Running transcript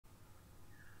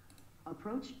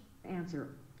approach? Answer.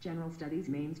 General Studies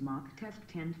Mains Mock Test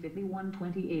 1051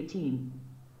 2018.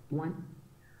 1.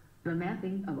 The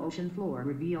mapping of ocean floor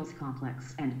reveals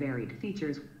complex and varied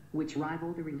features, which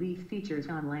rival the relief features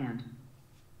on land.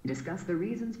 Discuss the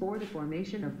reasons for the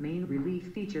formation of main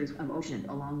relief features of ocean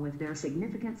along with their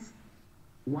significance.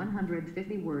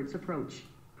 150 words approach.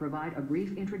 Provide a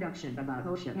brief introduction about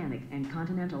oceanic and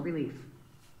continental relief.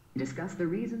 Discuss the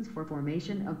reasons for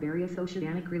formation of various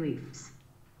oceanic reliefs.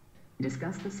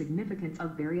 Discuss the significance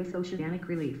of various oceanic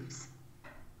reliefs.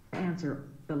 Answer.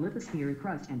 The lithosphere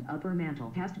crust and upper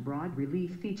mantle cast broad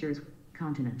relief features,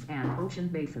 continents and ocean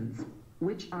basins,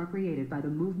 which are created by the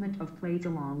movement of plates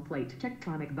along plate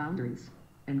tectonic boundaries,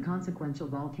 and consequential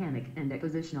volcanic and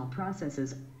depositional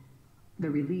processes.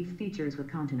 The relief features of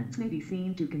continents may be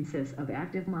seen to consist of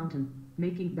active mountain,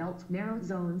 making belts narrow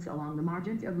zones along the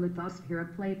margins of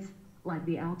lithospheric plates, like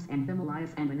the Alps and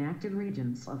Himalayas, and inactive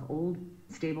regions of old,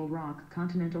 stable rock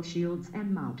continental shields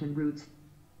and mountain roots.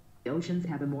 The oceans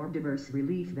have a more diverse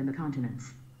relief than the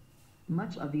continents.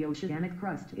 Much of the oceanic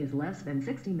crust is less than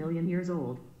 60 million years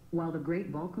old, while the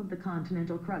great bulk of the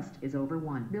continental crust is over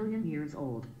 1 billion years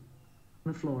old.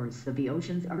 The floors of the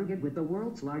oceans are rugged with the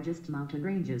world's largest mountain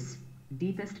ranges,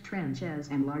 deepest trenches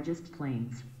and largest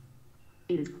plains.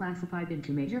 It is classified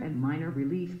into major and minor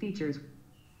relief features: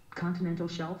 continental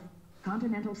shelf,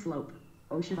 continental slope,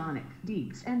 oceanic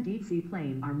deeps and deep sea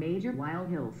plain are major, while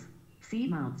hills,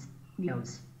 seamounts,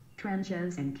 meadows,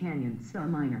 trenches and canyons are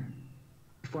minor.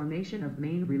 Formation of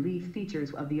main relief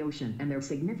features of the ocean and their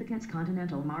significance.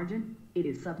 Continental margin. It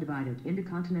is subdivided into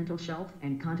continental shelf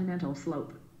and continental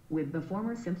slope, with the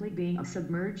former simply being a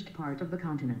submerged part of the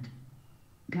continent.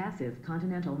 Passive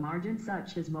continental margin,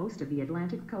 such as most of the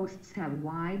Atlantic coasts, have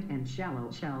wide and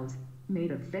shallow shelves,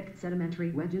 made of thick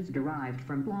sedimentary wedges derived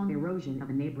from long erosion of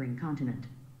a neighboring continent.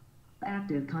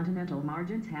 Active continental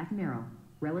margins have narrow,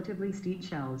 relatively steep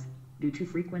shelves, due to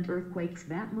frequent earthquakes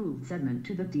that move sediment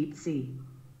to the deep sea.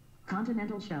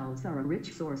 Continental shelves are a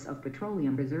rich source of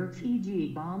petroleum reserves,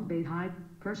 e.g. Bombay High,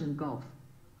 Persian Gulf.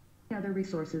 Other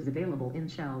resources available in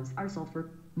shelves are sulfur,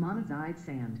 monazite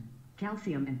sand,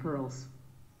 calcium and pearls.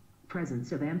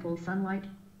 Presence of ample sunlight,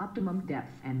 optimum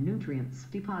depth and nutrients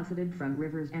deposited from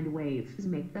rivers and waves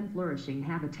make them flourishing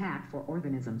habitat for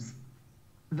organisms.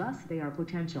 Thus they are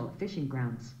potential fishing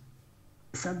grounds.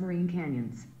 Submarine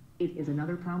canyons. It is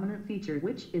another prominent feature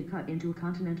which is cut into a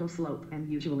continental slope and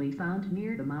usually found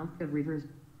near the mouth of rivers.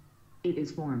 It is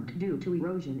formed due to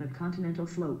erosion of continental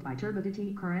slope by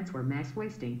turbidity currents or mass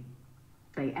wasting.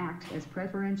 They act as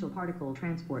preferential particle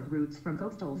transport routes from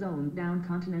coastal zone down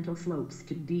continental slopes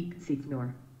to deep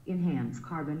seafloor, enhance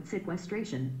carbon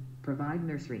sequestration, provide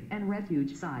nursery and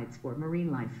refuge sites for marine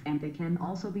life, and they can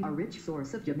also be a rich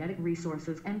source of genetic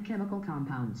resources and chemical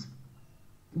compounds.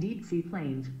 Deep sea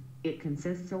plains. It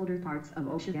consists older parts of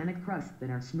oceanic crust that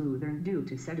are smoother due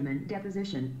to sediment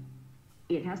deposition.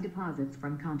 It has deposits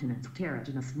from continents,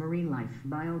 terrigenous marine life,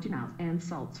 biogenous and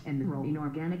salts and mineral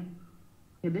inorganic.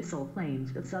 Abyssal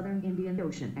plains. The southern Indian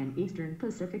Ocean and eastern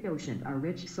Pacific Ocean are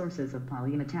rich sources of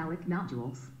polymetallic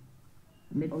nodules.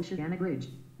 Mid-oceanic ridge.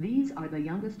 These are the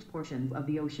youngest portions of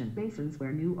the ocean basins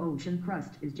where new ocean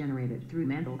crust is generated through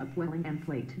mantle upwelling and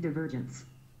plate divergence.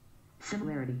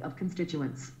 Similarity of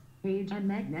constituents, age and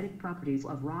magnetic properties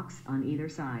of rocks on either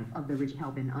side of the ridge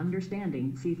help in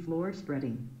understanding seafloor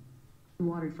spreading.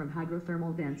 Water from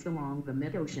hydrothermal vents along the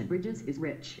mid-ocean ridges is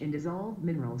rich in dissolved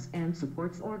minerals and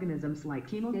supports organisms like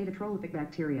chemodatotrophic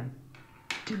bacteria.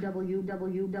 To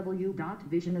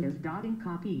www.visionis.in.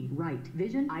 Copyright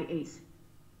Vision IACE.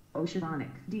 Oceanic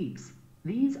deeps.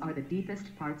 These are the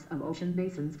deepest parts of ocean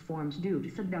basins formed due to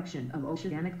subduction of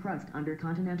oceanic crust under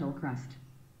continental crust.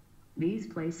 These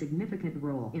play significant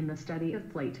role in the study of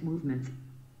plate movements.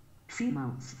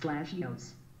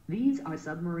 Seamounts/geos. These are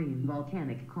submarine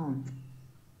volcanic cones.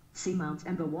 Seamounts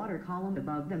and the water column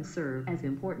above them serve as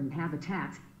important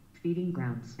habitats, feeding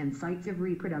grounds and sites of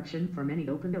reproduction for many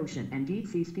open ocean and deep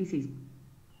sea species.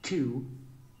 2.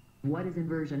 What is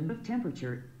inversion of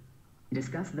temperature?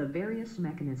 Discuss the various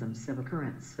mechanisms of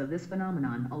occurrence of this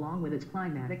phenomenon along with its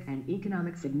climatic and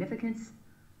economic significance.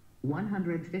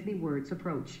 150 words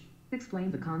approach.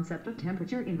 Explain the concept of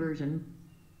temperature inversion.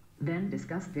 Then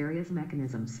discuss various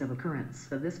mechanisms of occurrence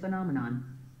of this phenomenon.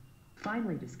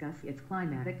 Finally discuss its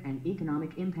climatic and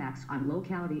economic impacts on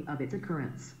locality of its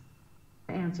occurrence.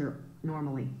 Answer.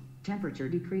 Normally, temperature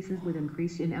decreases with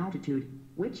increase in altitude,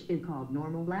 which is called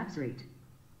normal lapse rate.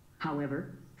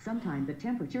 However, sometimes the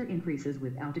temperature increases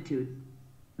with altitude.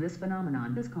 This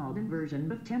phenomenon is called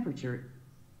inversion of temperature.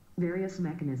 Various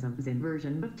mechanisms.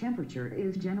 Inversion of temperature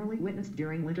is generally witnessed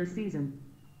during winter season.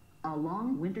 A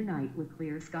long winter night with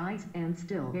clear skies and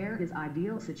still air is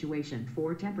ideal situation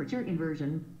for temperature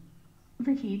inversion.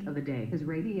 The heat of the day is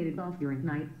radiated off during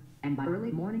night, and by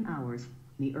early morning hours,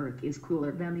 the earth is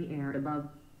cooler than the air above.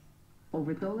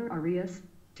 Over polar areas,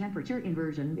 temperature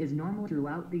inversion is normal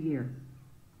throughout the year.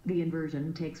 The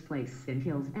inversion takes place in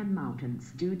hills and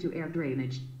mountains due to air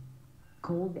drainage.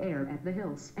 Cold air at the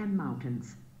hills and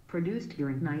mountains, produced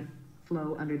during night,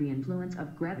 flow under the influence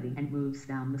of gravity and moves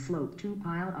down the slope to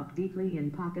pile up deeply in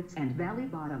pockets and valley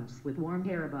bottoms with warm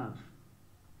air above.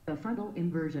 The frontal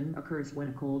inversion occurs when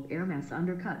a cold air mass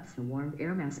undercuts the warm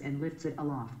air mass and lifts it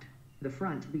aloft. The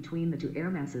front between the two air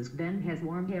masses then has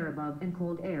warm air above and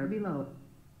cold air below.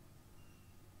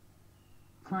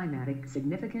 Climatic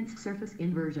significance surface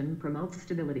inversion promotes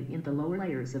stability in the lower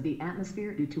layers of the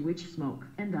atmosphere, due to which smoke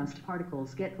and dust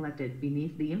particles get collected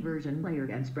beneath the inversion layer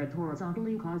and spread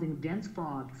horizontally, causing dense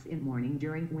fogs in morning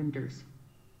during winters.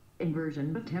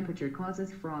 Inversion of temperature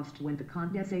causes frost when the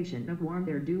condensation of warm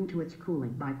air due to its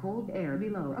cooling by cold air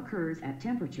below occurs at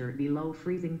temperature below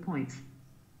freezing points.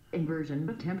 Inversion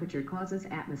of temperature causes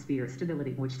atmosphere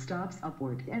stability, which stops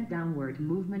upward and downward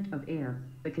movement of air,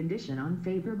 the condition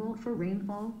unfavorable for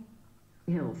rainfall.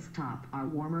 Hills top are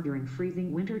warmer during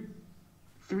freezing winter.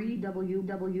 3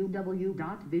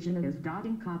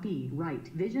 www.visionis.in Copyright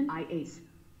Vision IACE.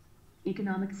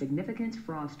 Economic significance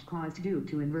frost caused due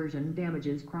to inversion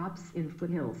damages crops in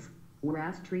foothills,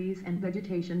 whereas trees and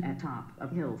vegetation at top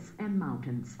of hills and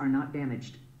mountains are not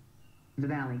damaged. The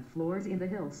valley floors in the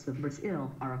hills of Brazil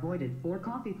are avoided for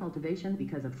coffee cultivation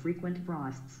because of frequent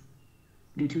frosts.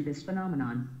 Due to this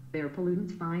phenomenon, air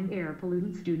pollutants, fine air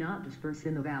pollutants, do not disperse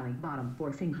in the valley bottom,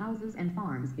 forcing houses and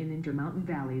farms in intermountain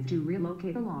valleys to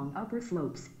relocate along upper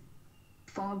slopes.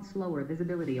 Fogs lower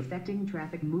visibility, affecting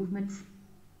traffic movements.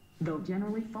 Though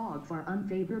generally fogs are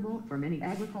unfavorable for many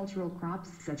agricultural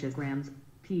crops such as grams,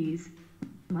 peas,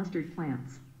 mustard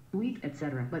plants, wheat,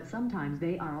 etc., but sometimes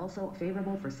they are also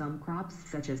favorable for some crops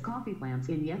such as coffee plants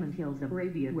in Yemen hills of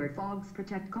Arabia, where fogs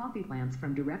protect coffee plants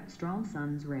from direct strong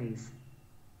sun's rays.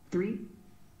 3.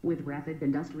 With rapid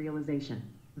industrialization,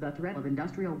 the threat of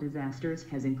industrial disasters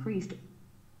has increased.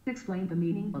 Explain the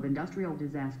meaning of industrial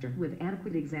disaster with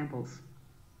adequate examples.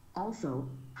 Also,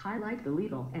 highlight the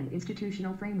legal and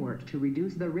institutional framework to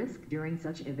reduce the risk during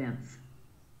such events.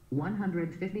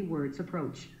 150 words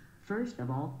approach. First of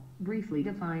all, briefly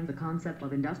define the concept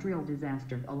of industrial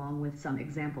disaster along with some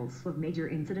examples of major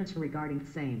incidents regarding the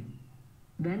same.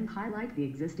 Then highlight the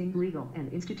existing legal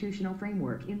and institutional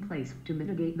framework in place to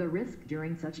mitigate the risk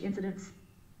during such incidents.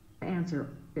 Answer: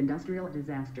 industrial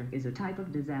disaster is a type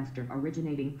of disaster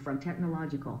originating from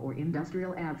technological or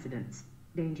industrial accidents,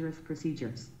 dangerous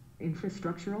procedures,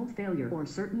 infrastructural failure, or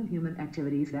certain human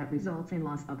activities that results in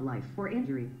loss of life or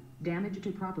injury, damage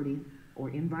to property, or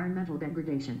environmental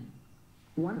degradation.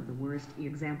 One of the worst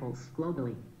examples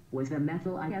globally was the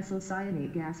methyl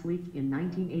isocyanate gas leak in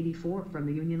 1984 from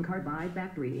the Union Carbide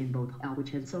factory in Bhopal, which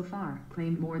has so far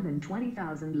claimed more than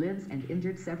 20,000 lives and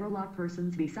injured several lakh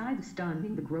persons, besides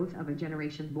stunting the growth of a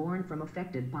generation born from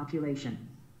affected population.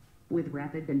 With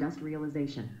rapid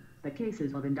industrialization, the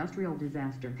cases of industrial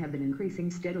disaster have been increasing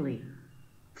steadily.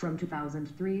 From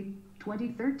 2003 to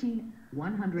 2013,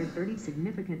 130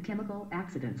 significant chemical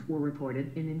accidents were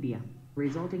reported in India,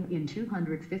 resulting in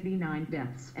 259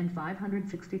 deaths and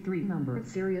 563 number of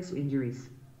serious injuries.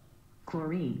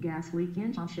 Chlorine gas leak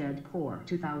in Jamshedpur,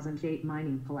 2008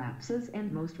 mining collapses,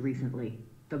 and most recently,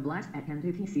 the blast at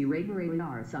NTPC Raebareli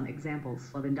are some examples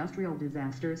of industrial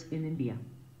disasters in India.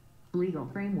 Legal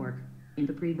framework: in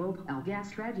the pre-Bhopal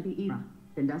gas tragedy era,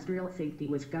 industrial safety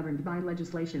was governed by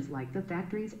legislations like the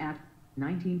Factories Act,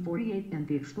 1948, and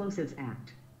the Explosives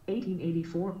Act,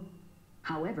 1884.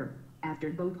 However,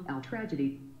 after Bhopal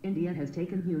tragedy, India has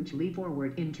taken huge leap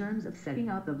forward in terms of setting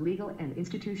up the legal and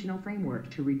institutional framework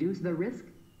to reduce the risk.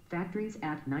 Factories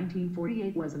Act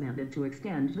 1948 was amended to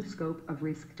extend the scope of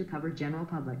risk to cover general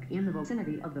public in the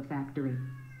vicinity of the factory.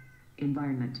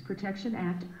 Environment Protection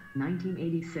Act,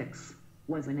 1986,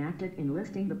 was enacted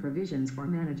enlisting the provisions for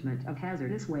management of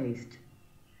hazardous waste.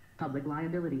 Public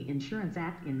Liability Insurance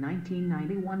Act in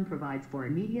 1991 provides for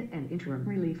immediate and interim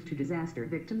relief to disaster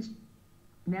victims.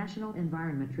 National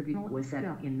Environment Tribunal was set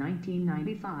up in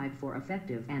 1995 for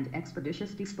effective and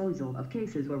expeditious disposal of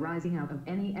cases arising out of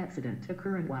any accident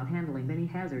occurring while handling any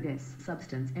hazardous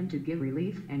substance, and to give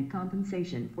relief and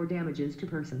compensation for damages to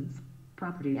persons,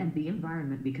 property, and the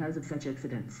environment because of such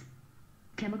accidents.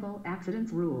 Chemical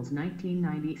Accidents Rules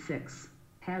 1996,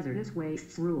 Hazardous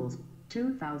Wastes Rules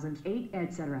 2008,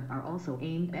 etc. are also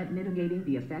aimed at mitigating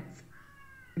the effects.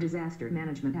 Disaster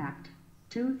Management Act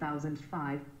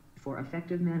 2005, for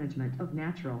effective management of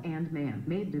natural and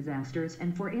man-made disasters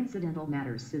and for incidental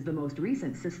matters is the most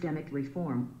recent systemic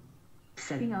reform.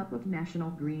 Setting up of National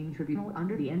Green Tribunal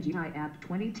under the NGI Act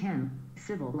 2010,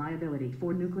 Civil Liability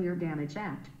for Nuclear Damage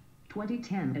Act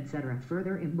 2010, etc.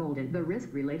 further emboldened the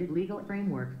risk-related legal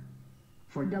framework.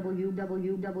 For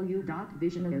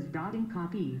www.visionis.in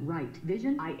copyright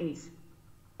Vision IACE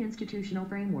Institutional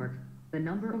Framework, the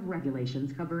number of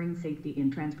regulations covering safety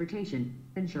in transportation,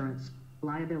 insurance,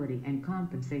 liability and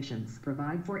compensations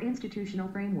provide for institutional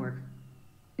framework.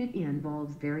 It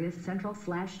involves various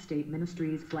central/state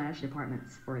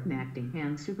ministries/departments for enacting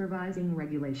and supervising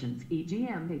regulations, e.g.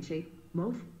 MHA,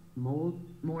 MOF, MOL,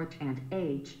 MORT and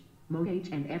H, MOH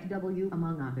and FW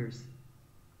among others.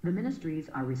 The ministries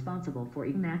are responsible for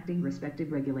enacting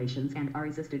respective regulations and are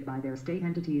assisted by their state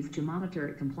entities to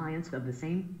monitor compliance of the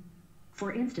same.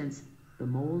 For instance, the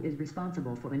MOL is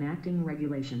responsible for enacting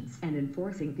regulations and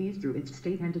enforcing these through its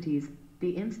state entities.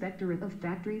 The Inspectorate of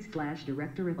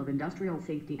Factories/Directorate of Industrial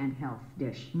Safety and Health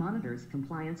 (DISH) monitors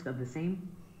compliance of the same.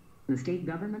 The state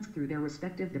governments through their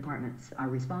respective departments are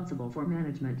responsible for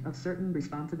management of certain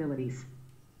responsibilities.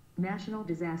 National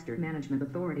Disaster Management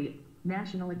Authority,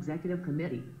 National Executive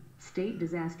Committee, State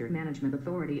Disaster Management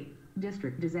Authority,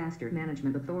 District Disaster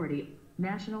Management Authority,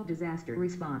 National Disaster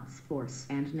Response Force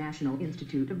and National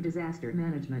Institute of Disaster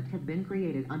Management have been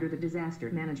created under the Disaster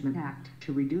Management Act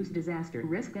to reduce disaster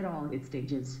risk at all its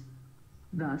stages.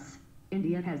 Thus,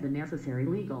 India has the necessary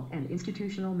legal and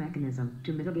institutional mechanism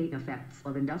to mitigate effects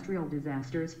of industrial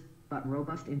disasters, but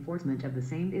robust enforcement of the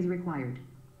same is required.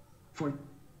 For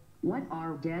what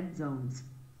are dead zones?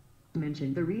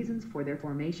 Mention the reasons for their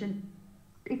formation.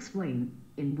 Explain,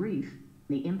 in brief,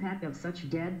 the impact of such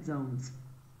dead zones.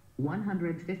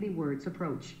 150 words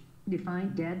approach.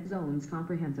 Define dead zones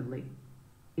comprehensively.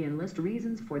 Enlist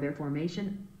reasons for their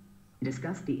formation.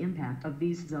 Discuss the impact of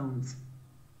these zones.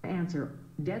 Answer.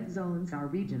 Dead zones are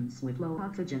regions with low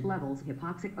oxygen levels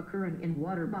hypoxic occurring in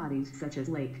water bodies such as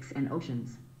lakes and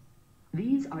oceans.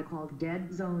 These are called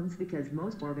dead zones because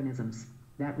most organisms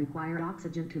that require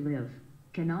oxygen to live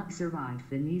cannot survive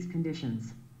in these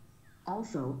conditions.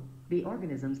 Also, the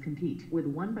organisms compete with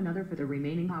one another for the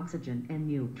remaining oxygen and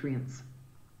nutrients.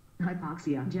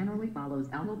 Hypoxia generally follows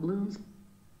algal blooms.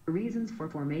 Reasons for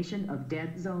formation of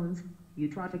dead zones.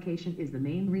 Eutrophication is the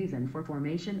main reason for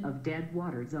formation of dead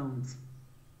water zones.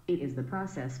 It is the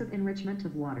process of enrichment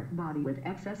of water body with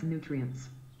excess nutrients,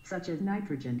 such as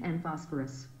nitrogen and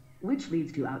phosphorus, which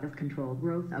leads to out-of-control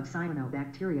growth of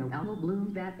cyanobacterial algal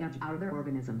blooms that edge other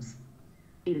organisms.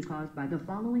 It is caused by the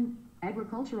following: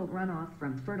 agricultural runoff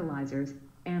from fertilizers,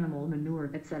 animal manure,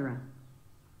 etc.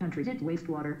 Untreated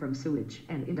wastewater from sewage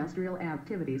and industrial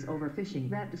activities, overfishing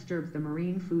that disturbs the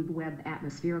marine food web,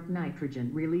 atmospheric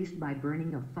nitrogen released by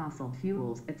burning of fossil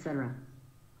fuels, etc.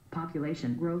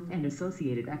 Population growth and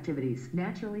associated activities.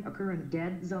 Naturally occurring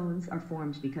dead zones are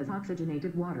formed because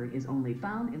oxygenated water is only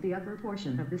found in the upper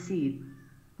portion of the sea.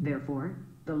 Therefore,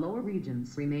 the lower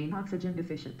regions remain oxygen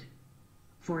deficient.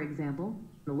 For example,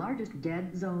 the largest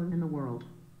dead zone in the world,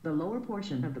 the lower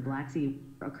portion of the Black Sea,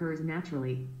 occurs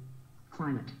naturally.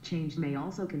 Climate change may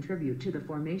also contribute to the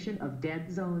formation of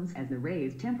dead zones as the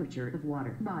raised temperature of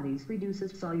water bodies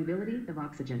reduces solubility of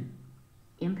oxygen.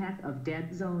 Impact of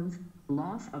dead zones: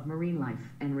 loss of marine life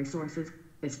and resources,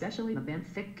 especially the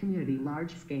benthic community,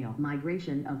 large-scale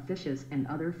migration of fishes and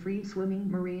other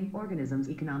free-swimming marine organisms,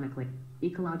 economically,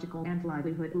 ecological and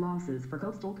livelihood losses for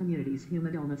coastal communities,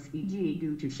 human illness, e.g.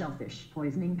 due to shellfish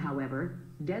poisoning. However,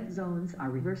 dead zones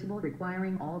are reversible,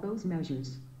 requiring all those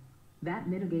measures that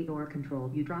mitigate or control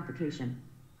eutrophication.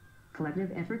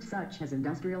 Collective efforts such as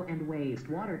industrial and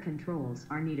wastewater controls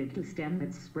are needed to stem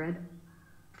its spread.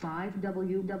 5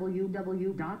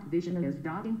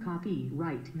 www.visionis.in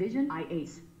copyright Vision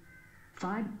IACE.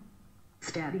 5.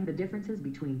 Studying the differences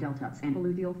between deltas and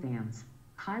alluvial fans.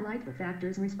 Highlight the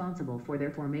factors responsible for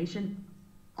their formation.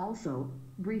 Also,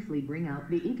 briefly bring out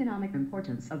the economic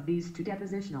importance of these two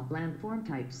depositional landform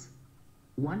types.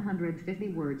 150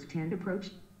 words 10 approach.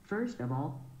 First of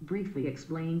all, briefly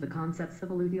explain the concepts of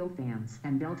alluvial fans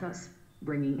and deltas,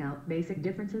 bringing out basic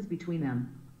differences between them.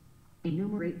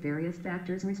 Enumerate various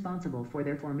factors responsible for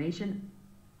their formation.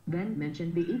 Then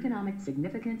mention the economic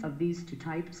significance of these two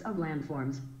types of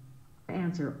landforms.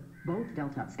 Answer. Both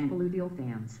deltas and alluvial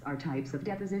fans are types of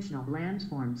depositional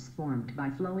landforms formed by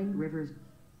flowing rivers.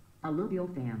 Alluvial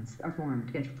fans are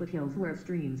formed at foothills where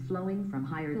streams flowing from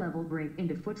higher level break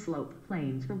into footslope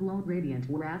plains of low gradient,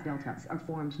 whereas deltas are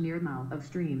formed near mouth of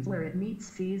streams where it meets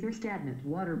seas or stagnant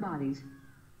water bodies.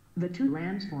 The two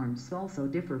landforms also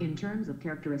differ in terms of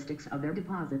characteristics of their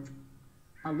deposits.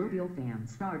 Alluvial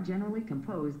fans are generally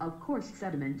composed of coarse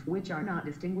sediments which are not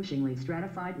distinguishingly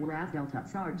stratified, whereas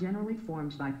deltas are generally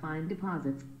formed by fine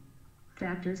deposits.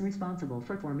 Factors responsible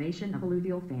for formation of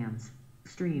alluvial fans.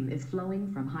 Stream is flowing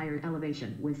from higher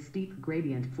elevation with steep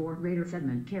gradient for greater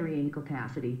sediment carrying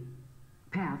capacity.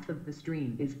 Path of the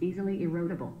stream is easily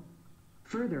erodible.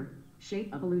 Further, shape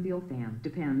of alluvial fan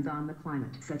depends on the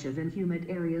climate, such as in humid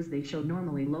areas they show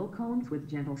normally low cones with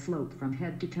gentle slope from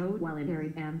head to toe, while in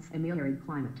arid and semi-arid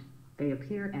climate, they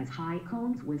appear as high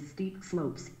cones with steep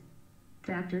slopes.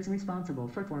 Factors responsible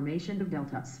for formation of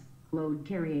deltas. Load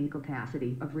carrying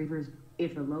capacity of rivers.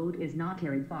 If the load is not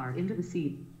carried far into the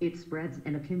sea, it spreads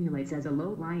and accumulates as a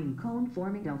low-lying cone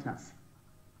forming deltas.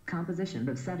 Composition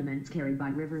of sediments carried by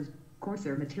rivers.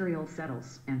 Coarser material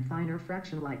settles and finer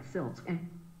fraction like silt and